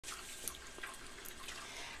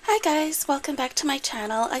Hi guys, welcome back to my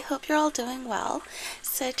channel. I hope you're all doing well.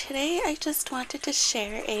 So today I just wanted to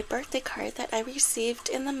share a birthday card that I received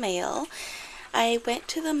in the mail. I went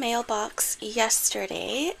to the mailbox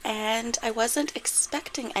yesterday and I wasn't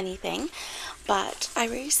expecting anything, but I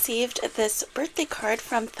received this birthday card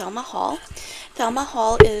from Thelma Hall. Thelma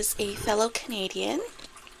Hall is a fellow Canadian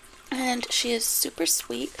and she is super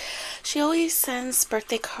sweet. She always sends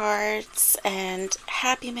birthday cards and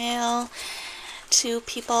happy mail to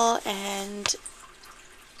people, and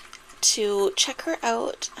to check her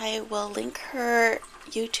out I will link her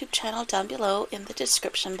YouTube channel down below in the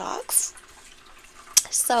description box.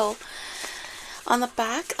 So on the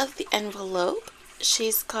back of the envelope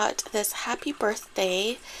she's got this happy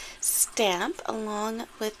birthday stamp along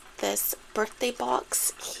with this birthday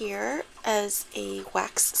box here as a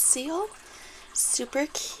wax seal. Super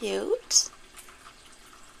cute.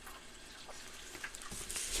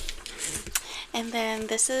 And then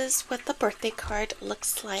this is what the birthday card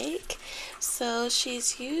looks like. So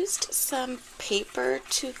she's used some paper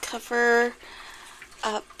to cover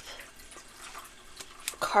up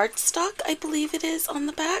cardstock, I believe it is, on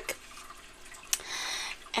the back.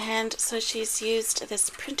 And so she's used this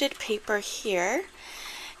printed paper here,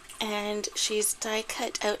 and she's die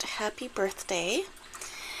cut out happy birthday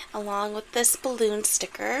along with this balloon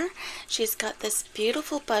sticker. She's got this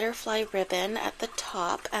beautiful butterfly ribbon at the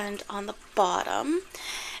top and on the bottom,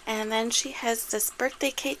 and then she has this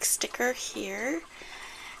birthday cake sticker here,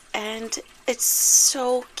 and it's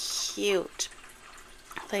so cute.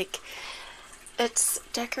 Like, it's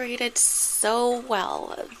decorated so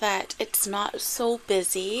well that it's not so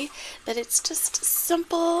busy, that it's just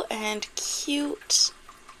simple and cute.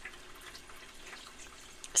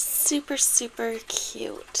 Super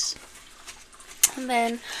cute. And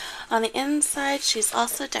then on the inside she's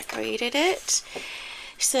also decorated it.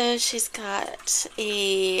 So she's got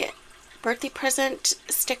a birthday present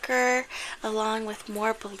sticker along with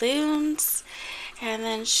more balloons, and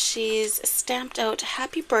then she's stamped out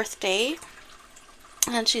happy birthday,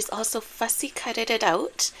 and she's also fussy cutted it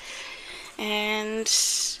out, and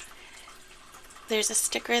there's a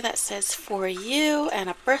sticker that says for you and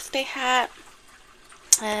a birthday hat.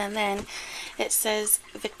 And then it says,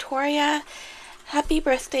 Victoria, happy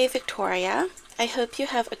birthday, Victoria. I hope you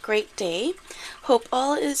have a great day. Hope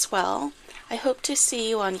all is well. I hope to see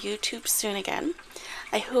you on YouTube soon again.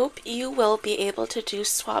 I hope you will be able to do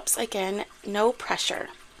swaps again. No pressure.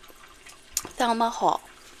 Thelma Hall.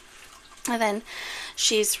 And then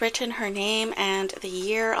she's written her name and the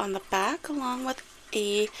year on the back along with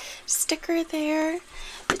a sticker there.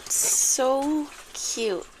 It's so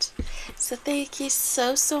cute. So thank you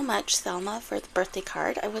so much, Thelma, for the birthday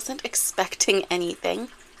card. I wasn't expecting anything,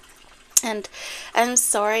 and I'm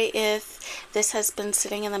sorry if this has been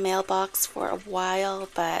sitting in the mailbox for a while,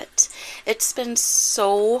 but it's been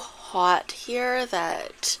so hot here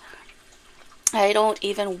that I don't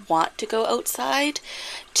even want to go outside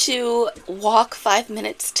to walk 5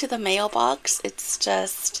 minutes to the mailbox. It's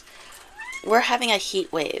just, we're having a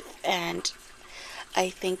heat wave, and I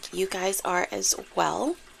think you guys are as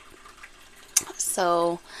well.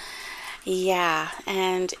 So yeah,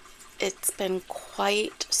 and it's been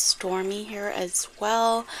quite stormy here as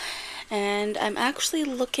well, and I'm actually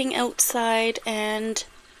looking outside and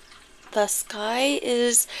the sky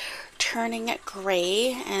is turning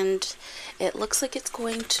gray and it looks like it's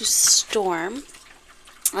going to storm.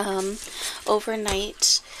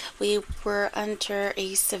 Overnight we were under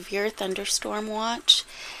a severe thunderstorm watch,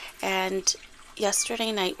 and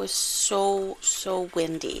yesterday night was so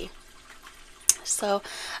windy. So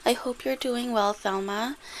I hope you're doing well,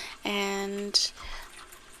 Thelma, and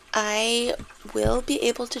I will be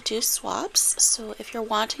able to do swaps. So if you're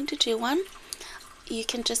wanting to do one, you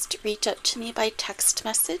can just reach out to me by text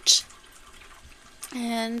message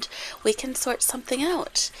and we can sort something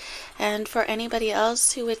out. And for anybody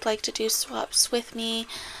else who would like to do swaps with me,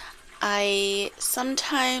 I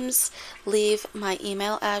sometimes leave my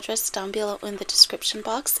email address down below in the description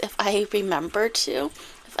box if I remember to.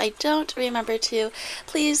 If I don't remember to,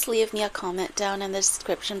 please leave me a comment down in the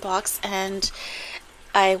description box and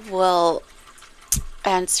I will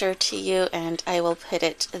answer to you and I will put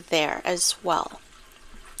it there as well.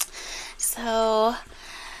 So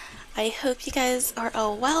I hope you guys are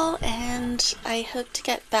all well, and I hope to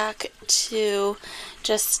get back to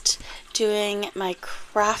just doing my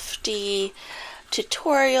crafty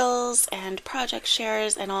tutorials and project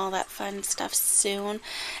shares and all that fun stuff soon.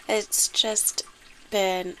 It's just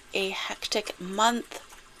been a hectic month.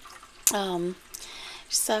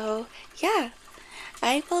 So yeah,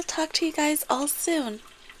 I will talk to you guys all soon.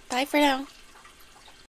 Bye for now.